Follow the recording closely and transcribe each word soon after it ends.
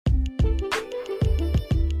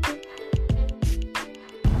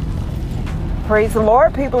Praise the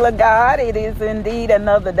Lord, people of God. It is indeed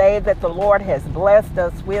another day that the Lord has blessed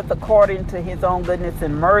us with according to his own goodness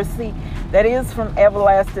and mercy that is from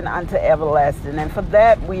everlasting unto everlasting. And for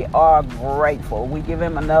that, we are grateful. We give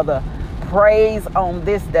him another praise on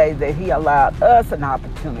this day that he allowed us an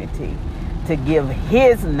opportunity to give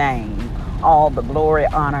his name all the glory,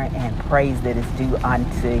 honor, and praise that is due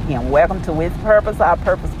unto him. Welcome to With Purpose, our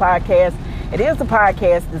Purpose podcast. It is a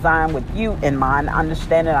podcast designed with you in mind,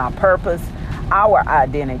 understanding our purpose, our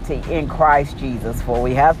identity in Christ Jesus. For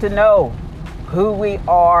we have to know who we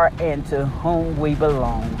are and to whom we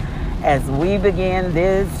belong. As we begin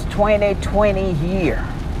this 2020 year,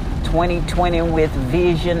 2020 with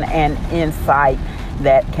vision and insight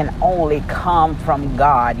that can only come from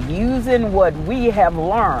God, using what we have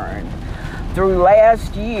learned through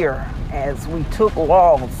last year as we took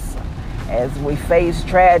loss, as we faced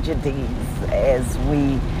tragedies, as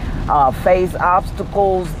we face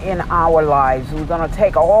obstacles in our lives. We're going to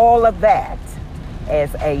take all of that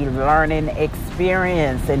as a learning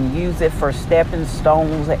experience and use it for stepping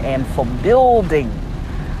stones and for building,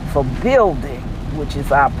 which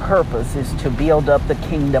is our purpose, is to build up the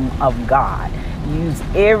kingdom of God. Use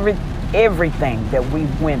everything that we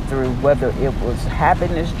went through, whether it was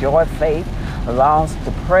happiness, joy, faith, loss,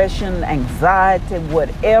 depression, anxiety,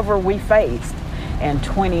 whatever we faced in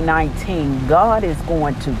 2019, God is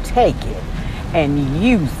going to take it and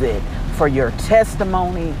use it for your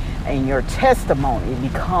testimony, and your testimony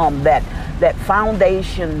become that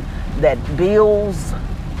foundation that builds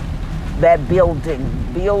that building,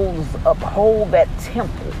 uphold that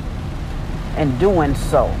temple. And doing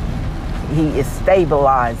so, he is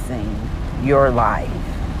stabilizing your life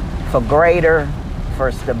for greater,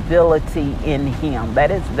 for stability in him.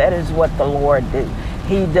 That is what the Lord did.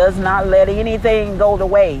 He does not let anything go to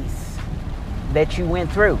waste that you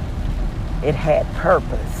went through. It had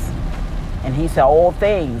purpose. And he said all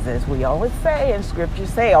things, as we always say in scripture,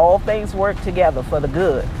 say all things work together for the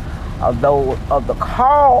good of the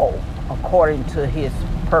call according to his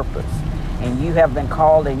purpose. And you have been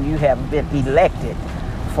called and you have been elected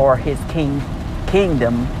for his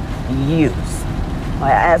kingdom use.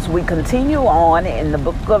 As we continue on in the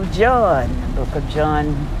book of John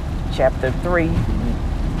chapter 3,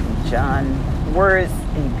 John words,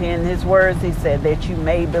 he penned his words, he said that you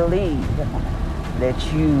may believe,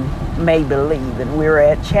 And we're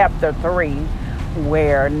at chapter 3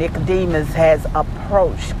 where Nicodemus has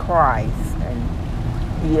approached Christ,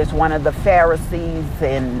 and he is one of the Pharisees,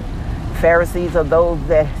 and Pharisees are those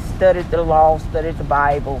that studied the law, studied the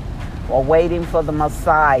Bible, were waiting for the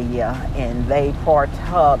Messiah, and they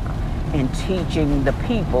partook in teaching the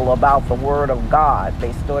people about the Word of God.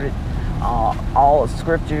 They studied all the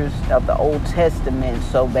scriptures of the Old Testament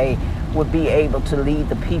so they would be able to lead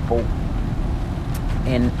the people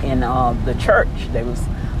in the church. They was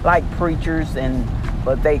like preachers,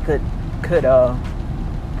 but they could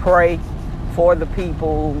pray for the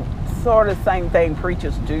people, sort of same thing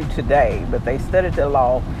preachers do today. But they studied the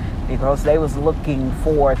law because they was looking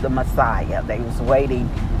for the Messiah. They was waiting,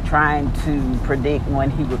 trying to predict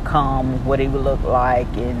when he would come, what he would look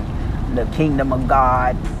like in the kingdom of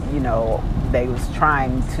God. You know, they was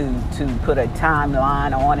trying to put a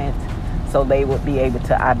timeline on it so they would be able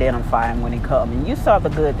to identify him when he come. And you saw the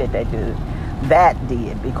good that they did. That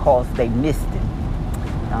did, because they missed him.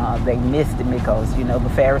 They missed him because,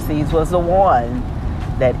 the Pharisees was the one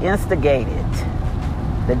that instigated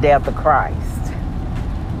the death of Christ.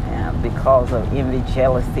 Because of envy,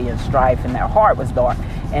 jealousy, and strife, and their heart was dark.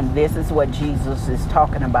 And this is what Jesus is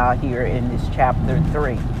talking about here in this chapter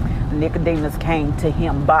 3. Nicodemus came to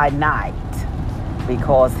him by night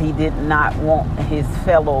because he did not want his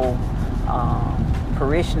fellow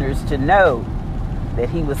parishioners to know that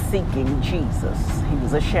he was seeking Jesus. He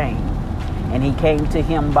was ashamed. And he came to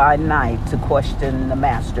him by night to question the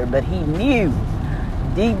master. But he knew,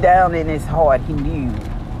 deep down in his heart, he knew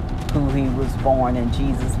who he was born, and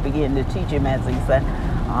Jesus began to teach him, as he said,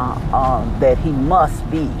 that he must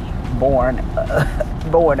be born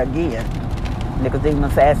again.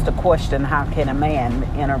 Nicodemus asked the question, how can a man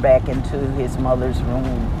enter back into his mother's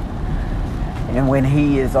womb and when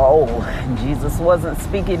he is old? And Jesus wasn't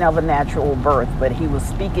speaking of a natural birth, but he was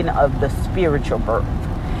speaking of the spiritual birth.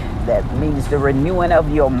 That means the renewing of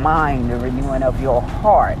your mind, the renewing of your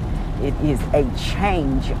heart. It is a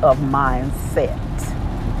change of mindset.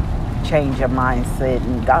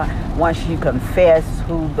 And God, once you confess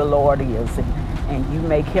who the Lord is and you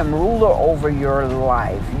make him ruler over your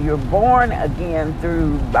life, you're born again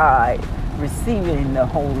by receiving the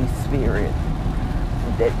Holy Spirit.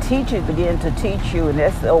 that teachers begin to teach you, and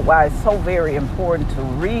that's why it's so very important to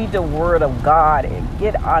read the Word of God and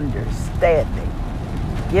get understanding.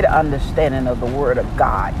 Get understanding of the Word of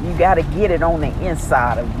God. You got to get it on the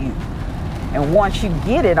inside of you. And once you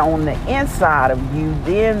get it on the inside of you,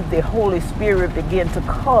 then the Holy Spirit begins to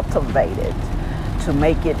cultivate it to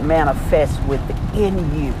make it manifest within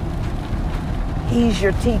you. He's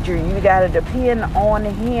your teacher. You got to depend on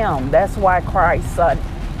Him. That's why Christ sent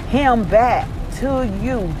Him back to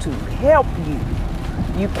you to help you.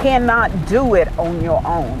 You cannot do it on your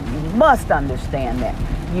own. You must understand that.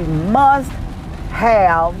 You must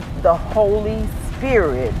have the Holy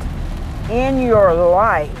Spirit in your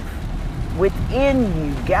life, within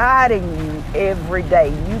you, guiding you every day.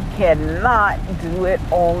 You cannot do it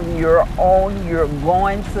on your own. You're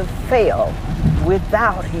going to fail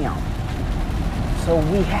without Him. So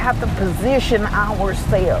we have to position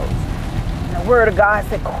ourselves. The Word of God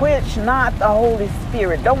said, quench not the Holy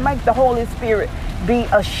Spirit. Don't make the Holy Spirit be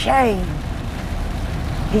ashamed.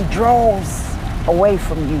 He draws away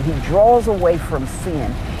from you. He draws away from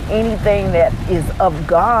sin. Anything that is of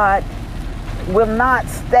God will not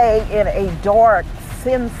stay in a dark,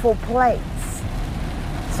 sinful place.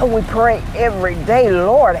 So we pray every day,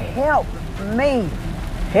 Lord, help me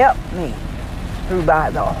through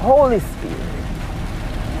by the Holy Spirit.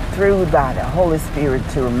 Through by the Holy Spirit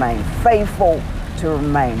to remain faithful, to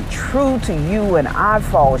remain true to you. And I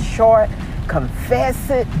fall short. Confess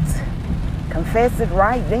it. Confess it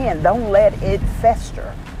right then. Don't let it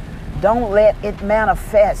fester. Don't let it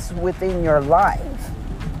manifest within your life.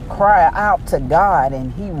 Cry out to God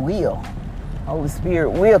and He will. Holy Spirit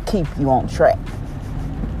will keep you on track.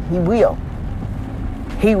 He will.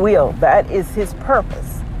 He will. That is His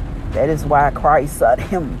purpose. That is why Christ sent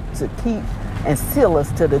Him to keep and seal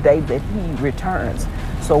us to the day that He returns.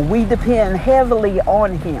 So we depend heavily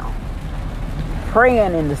on Him,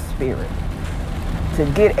 praying in the Spirit, to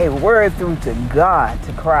get a word through to God,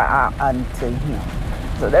 to cry out unto Him.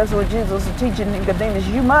 So that's what Jesus is teaching Nicodemus.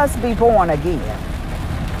 You must be born again.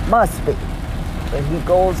 Must be. But He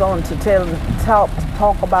goes on to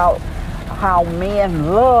talk about how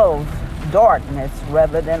men love darkness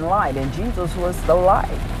rather than light. And Jesus was the light.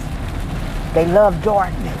 They love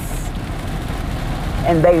darkness.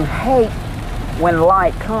 And they hate when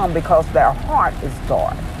light comes because their heart is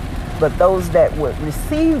dark. But those that would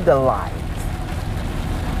receive the light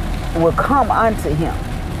will come unto Him.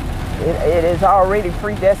 It is already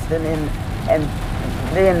predestined and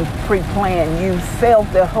then pre-planned. You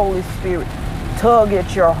felt the Holy Spirit tug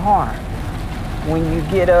at your heart when you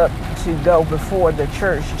get up to go before the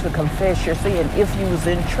church to confess your sin. If you was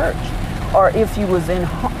in church or if you was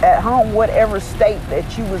at home, whatever state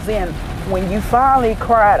that you was in, when you finally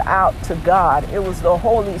cried out to God, it was the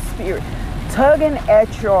Holy Spirit tugging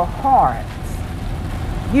at your heart.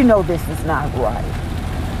 You know this is not right.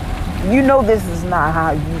 You know this is not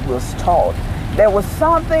how you was taught. There was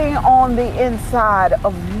something on the inside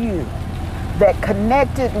of you that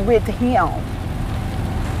connected with Him.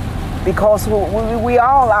 Because we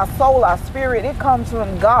all, our soul, our spirit, it comes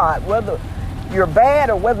from God. Whether you're bad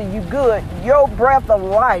or whether you're good, your breath of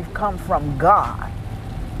life comes from God.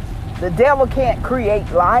 The devil can't create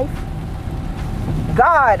life.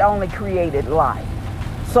 God only created life.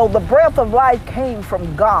 So the breath of life came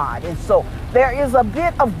from God. And so there is a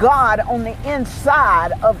bit of God on the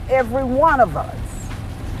inside of every one of us.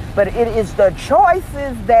 But it is the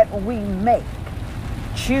choices that we make.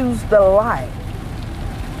 Choose the light.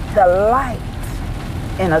 The light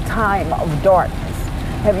in a time of darkness.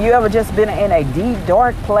 Have you ever just been in a deep,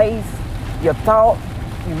 dark place? Your thought,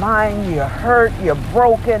 your mind, you're hurt, you're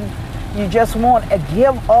broken. You just want to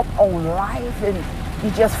give up on life and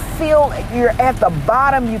you just feel like you're at the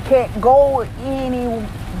bottom. You can't go any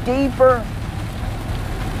deeper.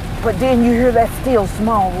 But then you hear that still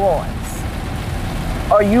small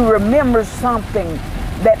voice. Or you remember something,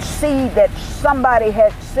 that seed that somebody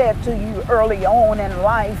had said to you early on in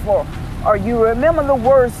life. Or you remember the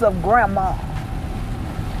words of grandma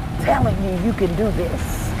telling you can do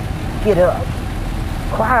this. Get up.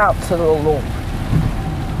 Cry out to the Lord.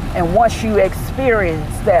 And once you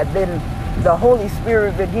experience that, then the Holy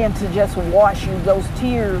Spirit begin to just wash you. Those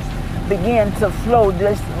tears begin to flow,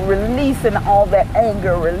 just releasing all that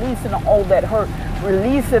anger, releasing all that hurt,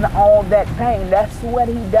 releasing all that pain. That's what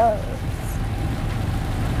He does.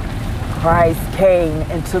 Christ came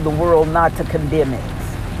into the world not to condemn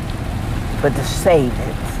it, but to save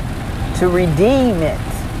it, to redeem it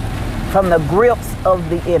from the grips of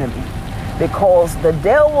the enemy. Because the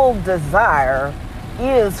devil desires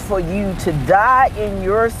is for you to die in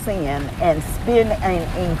your sin and spend an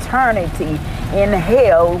eternity in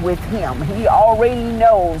hell with him. He already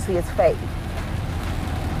knows his fate.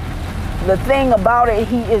 The thing about it,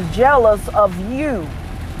 he is jealous of you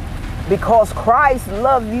because Christ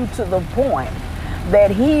loved you to the point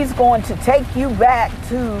that he's going to take you back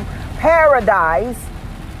to paradise,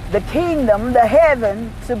 the kingdom, the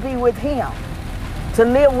heaven, to be with him, to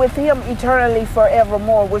live with him eternally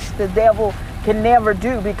forevermore, which the devil can never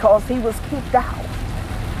do because he was kicked out.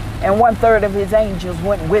 And 1/3 of his angels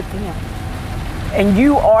went with him. And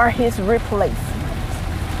you are his replacement.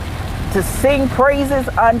 To sing praises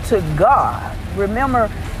unto God. Remember,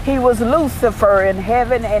 he was Lucifer in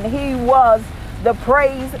heaven, and he was the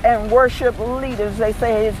praise and worship leaders. They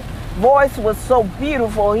say his voice was so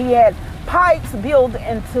beautiful, he had pipes built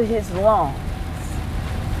into his lungs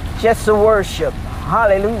just to worship.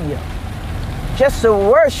 Hallelujah. Just to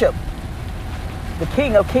worship the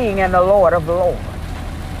King of Kings and the Lord of Lords.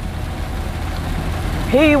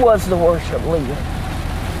 He was the worship leader.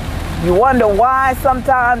 You wonder why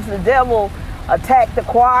sometimes the devil attacked the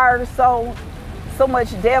choir, so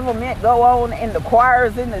much devilment go on in the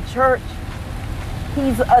choirs in the church.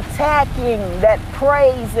 He's attacking that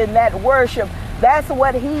praise and that worship. That's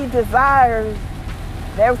what he desires.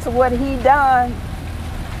 That's what he done.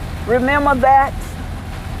 Remember that.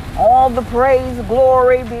 All the praise,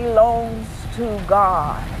 glory belongs to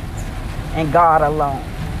God and God alone.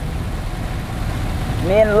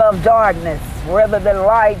 Men love darkness rather than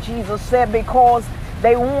light, Jesus said, because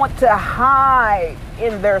they want to hide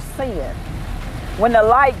in their sin. When the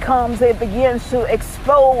light comes, it begins to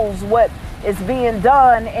expose what is being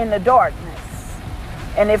done in the darkness.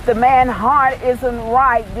 And if the man's heart isn't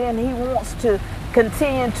right, then he wants to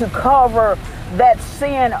continue to cover that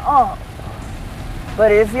sin up.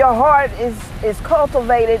 But if your heart is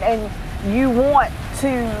cultivated and you want to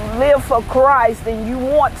live for Christ and you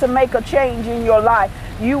want to make a change in your life,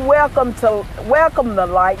 you welcome the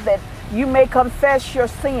light, that you may confess your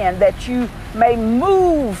sin, that you may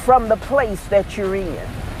move from the place that you're in.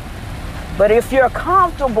 But if you're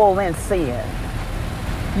comfortable in sin,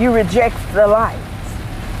 you reject the light.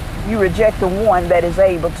 You reject the one that is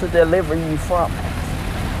able to deliver you from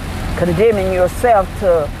it, condemning yourself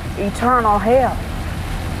to eternal hell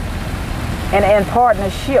and in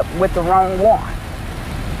partnership with the wrong one.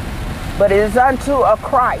 But it is unto a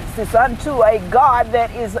Christ, it's unto a God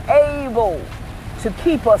that is able to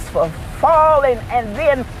keep us from falling, and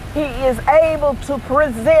then he is able to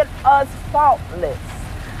present us faultless.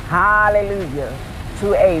 Hallelujah.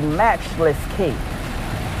 To a matchless King.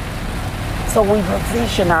 So we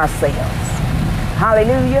position ourselves.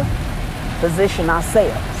 Hallelujah. Position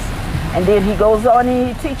ourselves. And then he goes on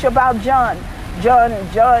and he teaches about John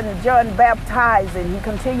baptizing. He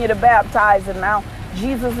continued to baptize, and now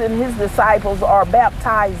Jesus and his disciples are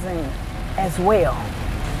baptizing as well.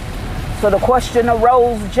 So the question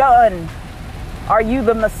arose, John, are you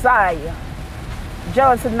the Messiah?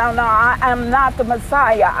 John said, no, I am not the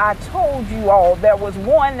Messiah. I told you all there was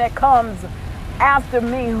one that comes after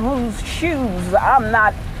me whose shoes I'm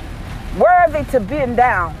not worthy to bend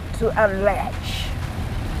down to unlatch.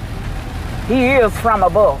 He is from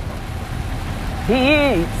above. He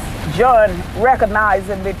is, John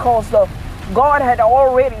recognizing, because God had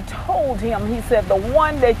already told him. He said, the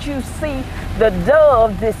one that you see the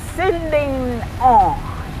dove descending on,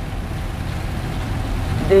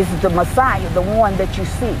 this is the Messiah, the one that you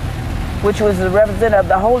see, which was the representative of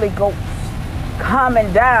the Holy Ghost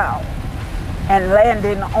coming down and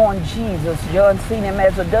landing on Jesus. John seen him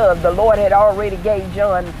as a dove. The Lord had already gave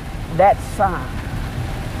John that sign.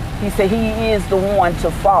 He said he is the one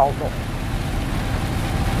to follow.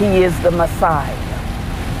 He is the Messiah.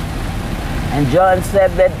 And John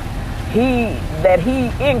said that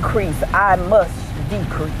he increase, I must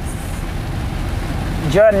decrease.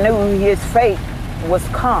 John knew his fate was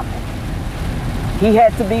coming. He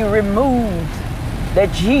had to be removed,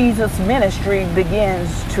 that Jesus' ministry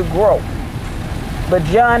begins to grow. But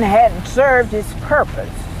John hadn't served his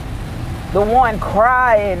purpose. The one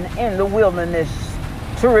crying in the wilderness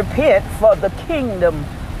to repent, for the kingdom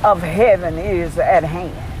of heaven is at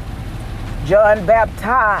hand. John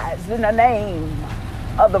baptized in the name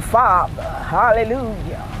of the Father.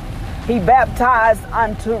 Hallelujah. He baptized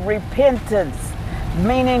unto repentance,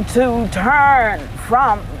 meaning to turn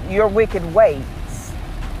from your wicked ways.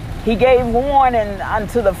 He gave warning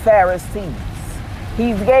unto the Pharisees.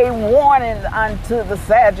 He gave warning unto the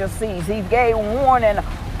Sadducees. He gave warning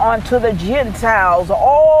unto the Gentiles,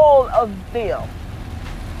 all of them.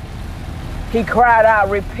 He cried out,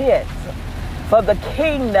 repent, for the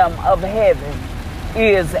kingdom of heaven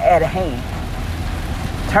is at hand.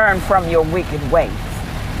 Turn from your wicked ways.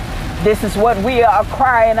 This is what we are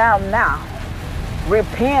crying out now.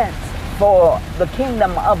 Repent, for the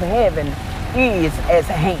kingdom of heaven is at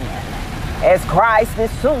hand, as Christ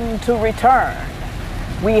is soon to return.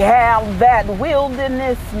 We have that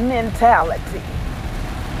wilderness mentality.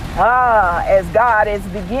 As God is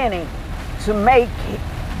beginning to make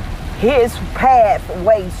his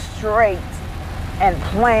pathway straight and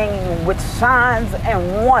plain with signs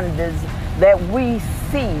and wonders that we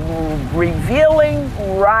see revealing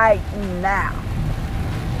right now.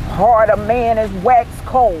 Heart of man is wax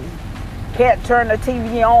cold. Can't turn the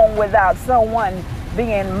TV on without someone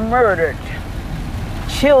being murdered.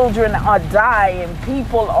 Children are dying.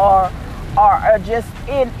 People are just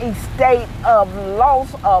in a state of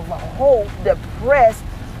loss of hope, depressed.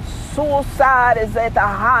 Suicide is at the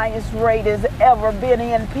highest rate it's ever been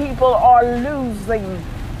in. People are losing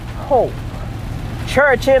hope.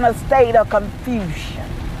 Church in a state of confusion,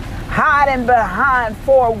 hiding behind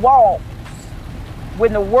four walls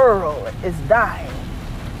when the world is dying.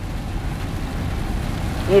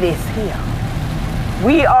 It is here.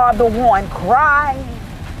 We are the one crying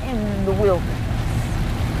in the wilderness.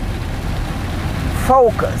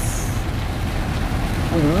 Focus.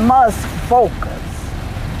 We must focus.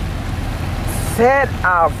 Set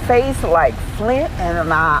our face like flint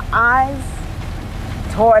and our eyes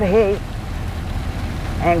toward heaven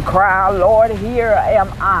and cry, Lord, here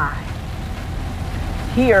am I.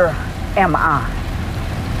 Here am I.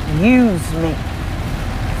 Use me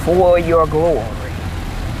for your glory.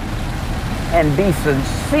 And be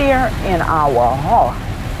sincere in our heart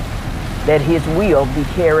that his will be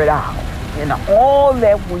carried out in all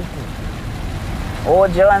that we do. Oh,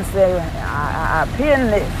 John said, I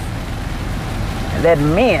pen this that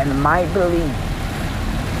men might believe.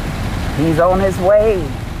 He's on his way.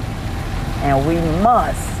 And we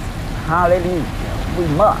must, hallelujah, we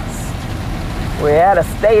must. We're at a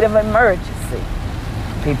state of emergency.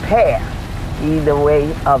 Prepare either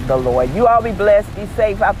way of the Lord. You all be blessed, be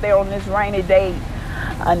safe out there on this rainy day.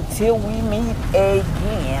 Until we meet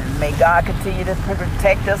again, may God continue to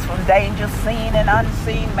protect us from danger seen and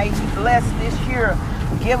unseen. May he bless this year.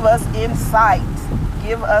 Give us insight.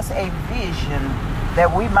 Give us a vision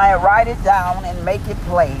that we might write it down and make it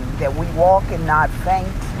plain. That we walk and not faint.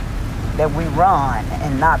 That we run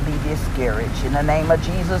and not be discouraged. In the name of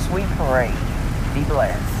Jesus we pray. Be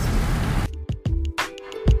blessed.